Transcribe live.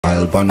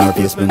smile pon her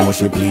face, me know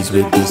she pleased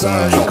with this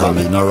eyes. Come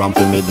in around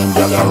to make them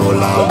gyal a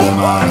roll out them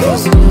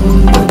eyes. Go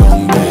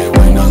down there,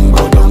 why not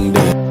go down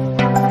there?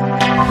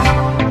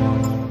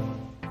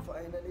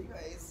 Finally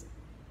guys,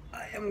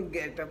 I am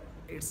get up.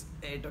 It's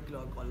 8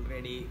 o'clock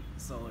already.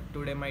 So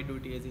today my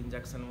duty is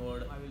injection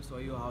ward. I will show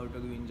you how to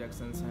give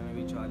injections and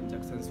which are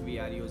injections we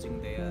are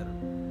using there.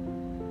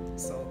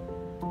 So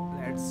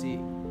let's see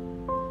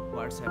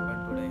what's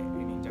happened today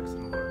in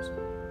injection wards.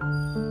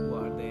 Who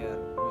are there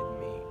with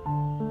me?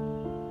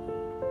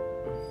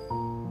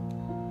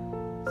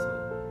 So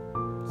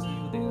see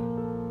you there.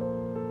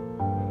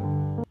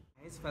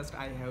 Guys, first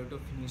I have to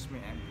finish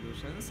my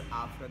ablutions.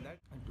 After that,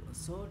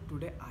 so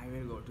today I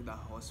will go to the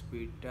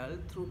hospital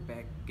through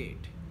back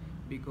gate.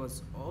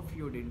 Because of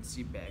you didn't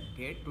see back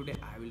gate, today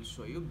I will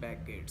show you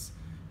back gates.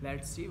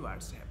 Let's see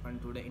what's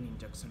happened today in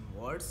injection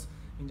wards.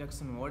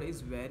 Injection ward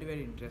is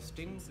very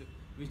interesting.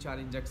 Which are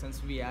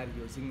injections we are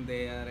using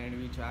there,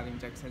 and which are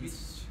injections, which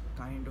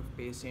kind of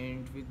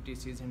patient with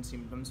disease and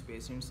symptoms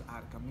patients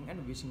are coming,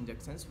 and which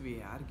injections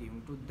we are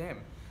giving to them.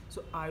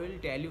 So I will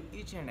tell you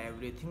each and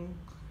everything,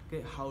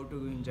 okay, how to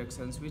do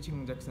injections, which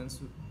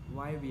injections,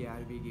 why we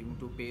are giving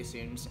to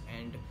patients,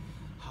 and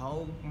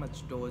how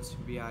much dose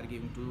we are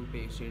giving to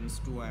patients,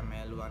 2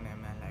 ml, 1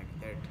 ml, like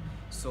that.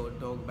 So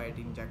dog bite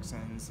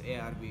injections,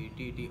 ARV,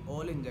 TT,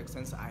 all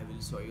injections I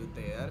will show you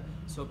there.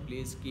 So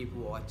please keep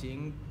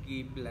watching,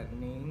 keep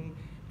learning,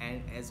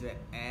 and as well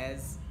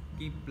as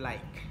keep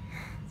like.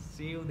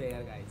 See you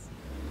there guys.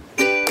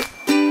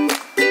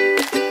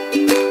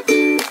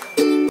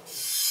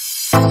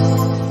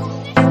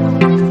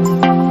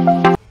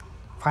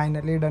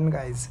 Finally done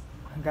guys.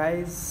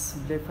 Guys,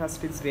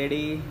 breakfast is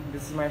ready.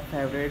 This is my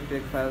favorite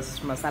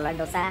breakfast, masala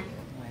dosa.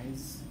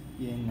 Guys,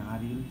 ये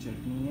नारियल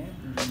चटनी है,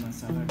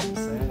 मसाला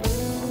डोसा है,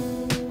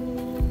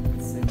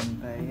 इससे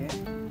बनता है ये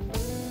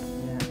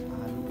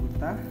आलू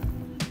kurta.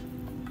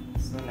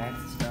 So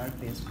let's start,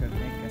 test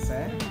करते हैं कैसा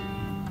है.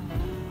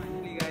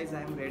 Finally guys,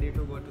 I am ready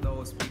to go to the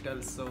hospital.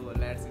 So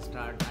let's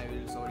start. I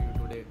will show you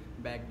today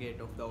back gate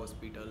of the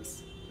hospitals.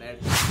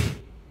 Let's see.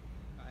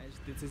 Guys,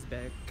 this is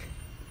back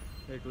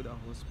way to the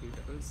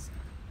hospitals.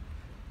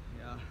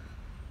 Yeah.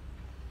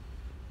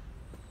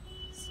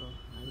 So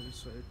I will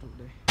show you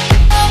today.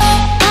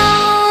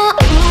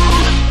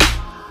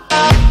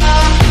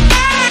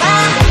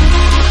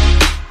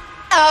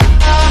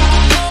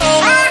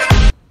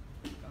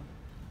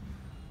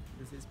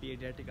 This is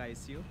pediatric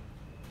ICU.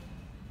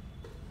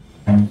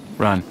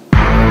 Run.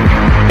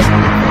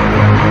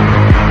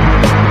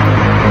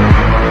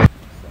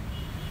 So,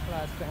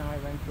 last time I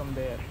went from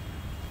there.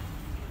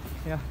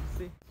 Yeah,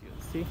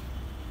 see,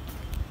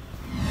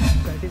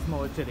 that is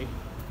mortuary.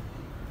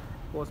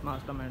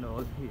 Postmortem and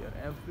all here.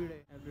 Every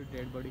day, every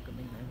dead body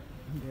coming in,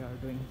 they are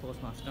doing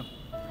postmortem.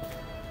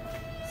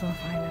 So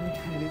finally,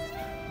 I reached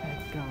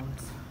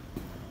backgrounds.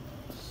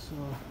 So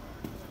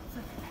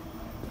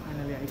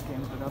finally, I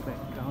came to the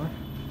background.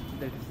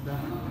 That is the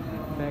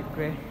back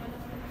way.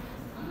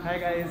 Hi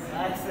guys.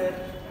 Hi sir.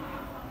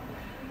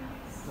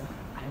 So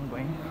I am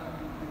going.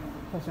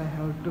 First, I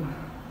have to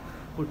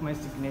put my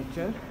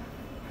signature.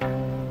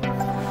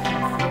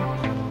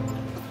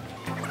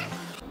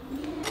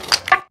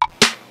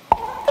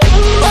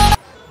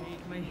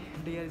 My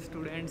dear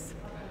students,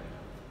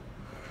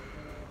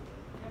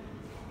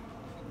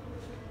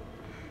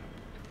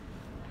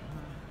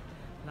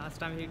 last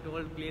time he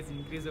told please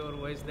increase your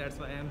voice, that's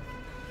why I am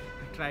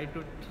try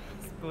to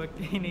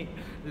speak in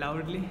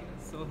loudly.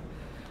 So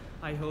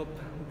I hope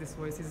this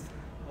voice is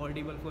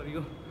audible for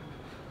you.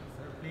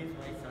 Sir, please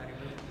voice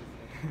audible.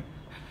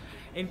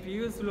 In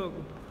previous vlog,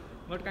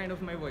 what kind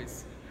of my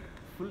voice?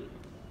 Full.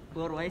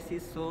 Your voice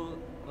is so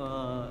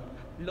Low.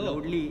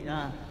 loudly.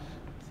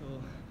 So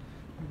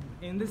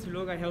in this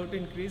vlog I have to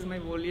increase my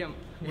volume,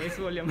 voice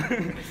volume.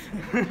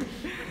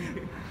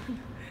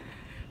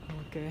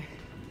 Okay.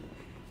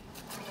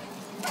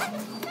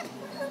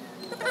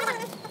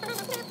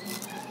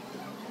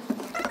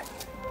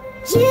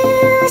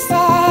 You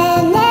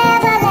said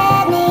never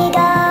let me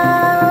go.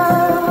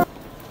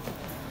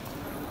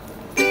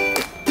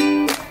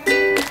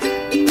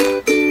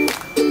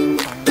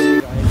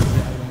 Finally guys,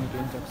 I went to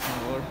injection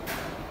ward.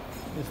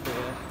 Is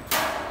there.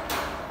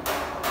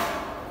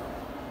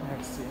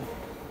 Let's see.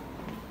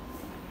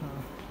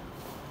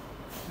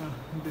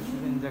 This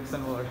is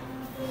injection ward.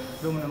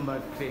 Room number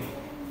 3.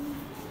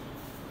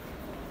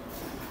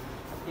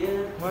 Yeah,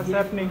 What's yeah,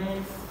 happening?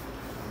 Nice.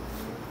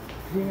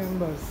 3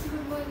 members.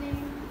 Good morning.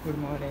 Good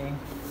morning.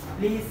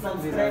 Please These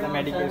subscribe are the our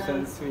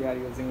medications channel. we are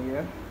using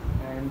here,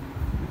 and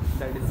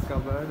that is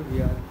covered.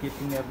 We are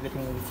keeping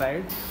everything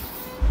inside.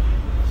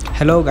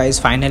 Hello guys,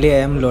 finally I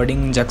am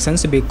loading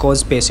injections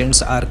because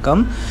patients are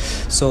come.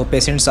 So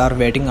patients are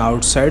waiting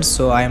outside,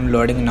 so I am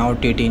loading now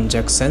TT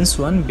injections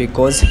one,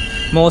 because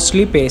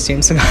mostly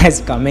patients guys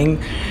coming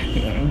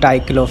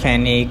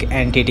diclofenac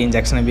and TT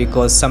injection,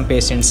 because some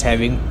patients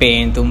having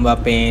pain, tumba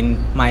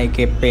pain,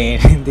 migraine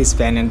pain, this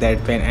pain and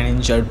that pain, and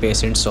injured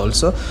patients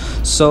also.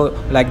 So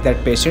like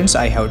that patients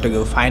I have to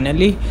give.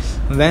 Finally,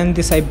 when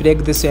this I break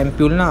this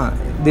ampule na,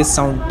 this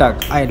sound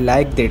tuck, I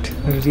liked it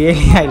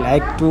really. I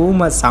like too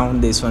much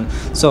sound this one.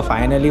 So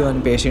finally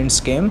one patients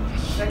came.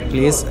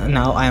 Please,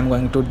 now I am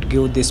going to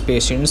give this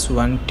patients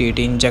one TT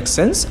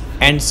injections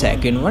and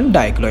second one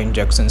diclo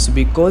injections,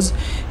 because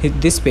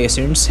this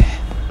patients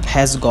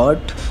has got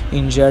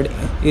injured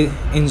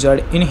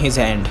in his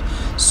hand.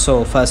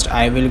 So first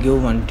I will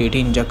give one TT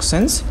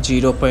injections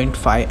 0.5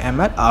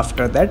 ml.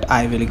 After that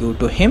I will give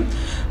to him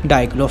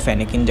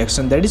diclofenac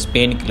injection, that is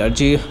painkiller,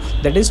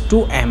 that is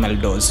 2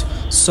 ml dose.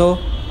 So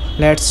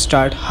let's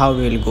start how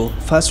we will go.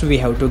 First we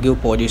have to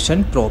give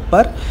position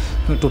proper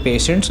to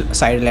patients,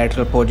 side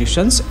lateral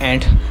positions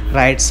and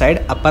right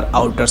side upper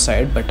outer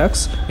side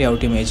buttocks. We have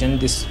to imagine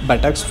this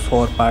buttocks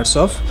 4 parts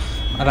of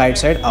right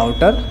side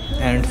outer.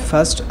 And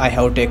first I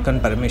have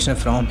taken permission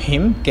from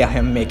him. I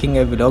am making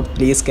a vlog,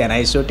 please can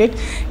I shoot it?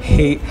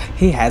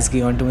 He has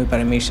given to me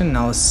permission.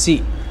 Now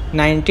see,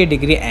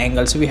 90-degree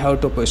angles we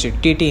have to push it.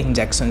 TT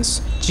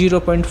injections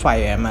 0.5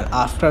 ml.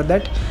 After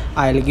that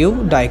I'll give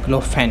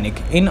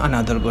diclofenac in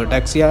another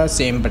buttocks. Yeah,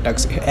 same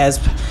buttocks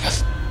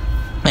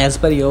as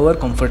per your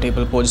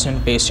comfortable position.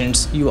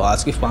 Patients, you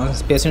ask, if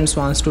patients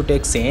wants to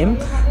take same,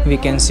 we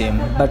can same,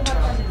 but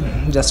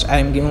just I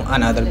am giving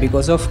another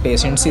because of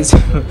patients is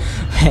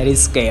very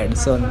scared.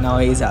 So now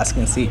he is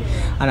asking. See,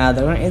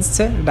 another one is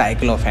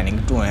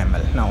diclofenac 2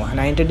 ml. Now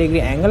 90-degree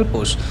angle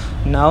push.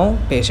 Now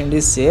patient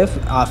is safe.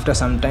 After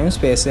sometimes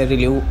patient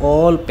relieve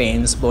all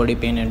pains, body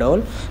pain and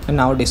all, and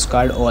now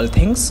discard all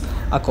things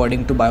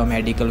according to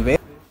biomedical way.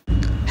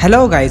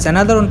 Hello guys,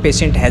 another one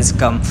patient has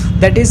come,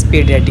 that is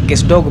pediatric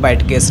case, dog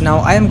bite case. Now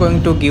I am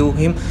going to give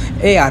him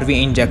ARV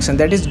injection,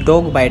 that is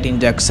dog bite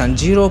injection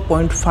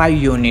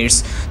 0.5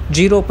 units,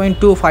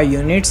 0.25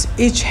 units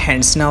each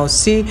hands. Now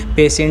see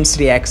patient's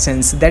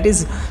reactions, that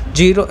is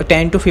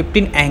 10 to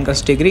 15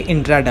 angles degree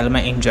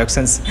intradermal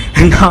injections.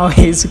 Now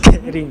he is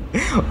carrying,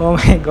 oh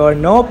my god,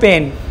 no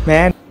pain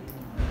man.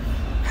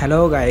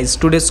 Hello guys,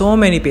 today so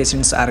many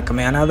patients are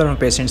coming, another one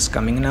patients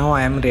coming. Now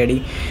I am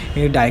ready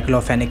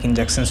diclofenac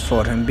injections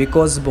for him,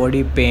 because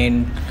body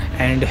pain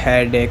and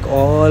headache,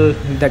 all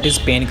that is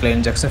painkiller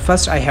injection.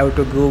 First I have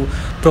to give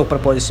proper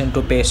position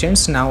to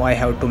patients. Now I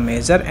have to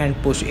measure and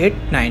push it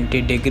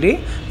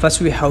 90-degree.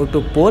 First we have to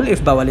pull,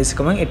 if bubble is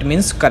coming it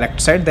means correct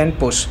side, then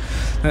push.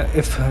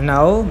 If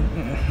now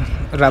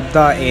rub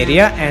the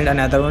area. And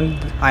another one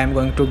I am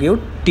going to give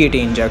TT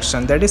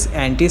injection, that is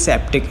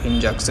antiseptic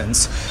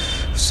injections.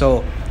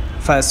 So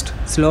first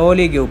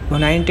slowly give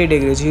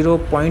 90-degree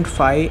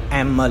 0.5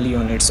 ml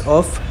units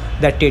of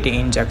the TT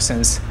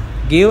injections.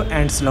 Give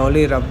and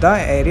slowly rub the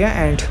area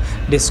and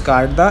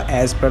discard the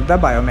as per the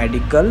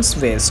biomedical's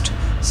waste.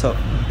 So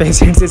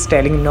patients is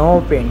telling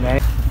no pain man.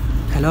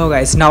 Hello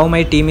guys, now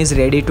my team is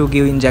ready to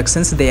give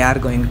injections. They are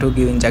going to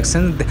give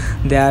injections.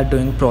 They are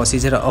doing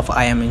procedure of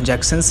IM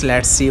injections.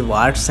 Let's see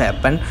what's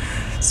happened.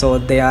 So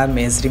they are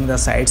measuring the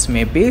sides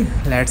maybe.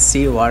 Let's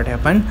see what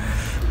happened.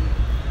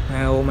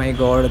 Oh my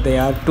god, they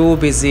are too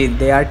busy.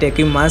 They are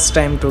taking much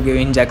time to give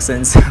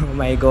injections. Oh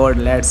my god,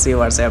 let's see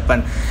what's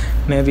happened.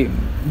 Maybe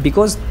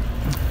because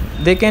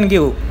they can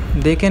give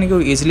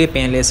easily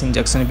painless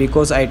injection,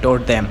 because I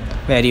taught them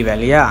very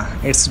well. Yeah,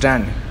 it's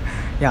done.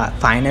 Yeah,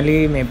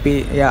 finally,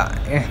 maybe, yeah,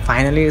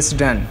 finally it's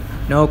done.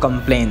 No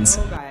complaints.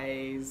 Hello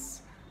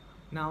guys,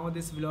 now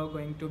this vlog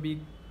going to be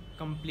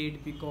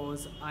complete,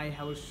 because I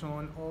have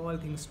shown all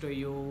things to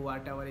you,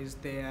 whatever is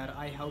there.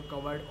 I have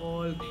covered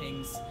all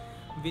things,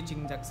 which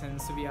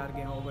injections we are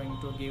going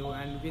to give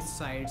and which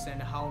sites and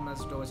how much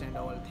dose and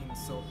all things.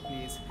 So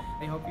please,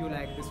 I hope you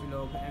like this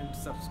vlog and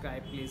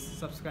subscribe. Please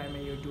subscribe my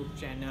YouTube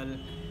channel.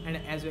 And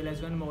as well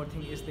as one more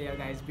thing is there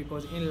guys,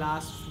 because in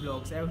last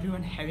vlogs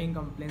everyone having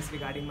complaints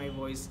regarding my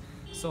voice.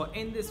 So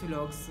in this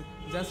vlogs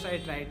just I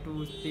try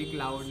to speak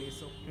loudly,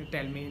 so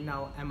tell me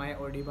now am I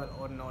audible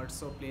or not.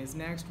 So please,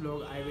 next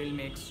vlog I will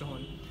make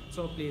soon.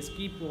 So please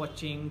keep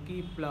watching,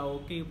 keep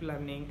love, keep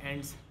learning,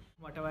 and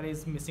whatever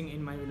is missing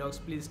in my vlogs,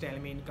 please tell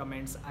me in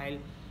comments. I'll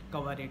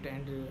cover it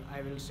and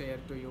I will share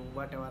to you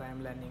whatever I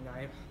am learning.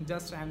 I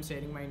am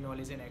sharing my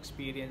knowledge and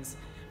experience.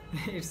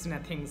 It's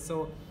nothing.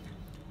 So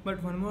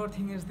but one more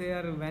thing is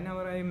there,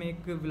 whenever I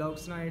make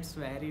vlogs now, it's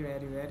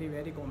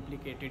very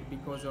complicated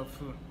because of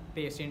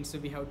patients.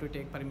 We have to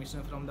take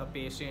permission from the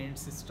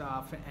patients,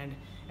 staff, and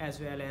as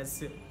well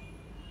as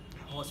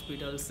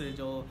hospitals.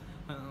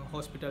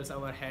 Hospitals,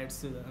 our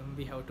heads,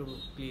 we have to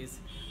please.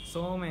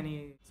 So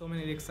many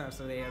risks are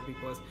there,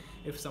 because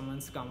if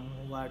someone's come,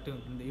 what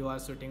you are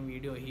shooting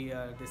video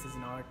here, this is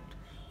not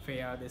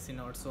fair, this is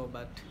not so.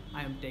 But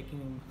I am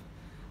taking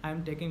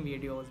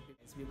videos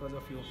because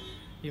of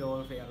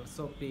your fair.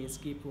 So please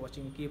keep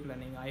watching, keep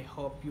learning. I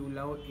hope you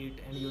love it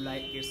and you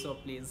like it. So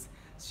please,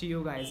 see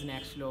you guys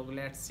next vlog.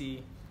 Let's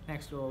see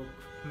next vlog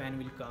when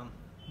will come.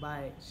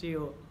 Bye, see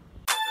you.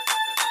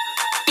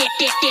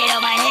 Get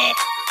on my head.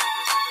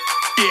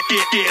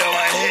 Get on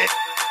my head.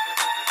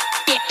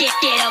 Get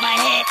on my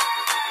head.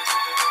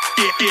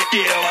 Get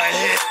on my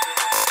head.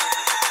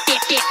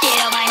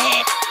 Get on my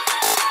head.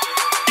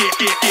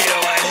 Get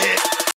on my head.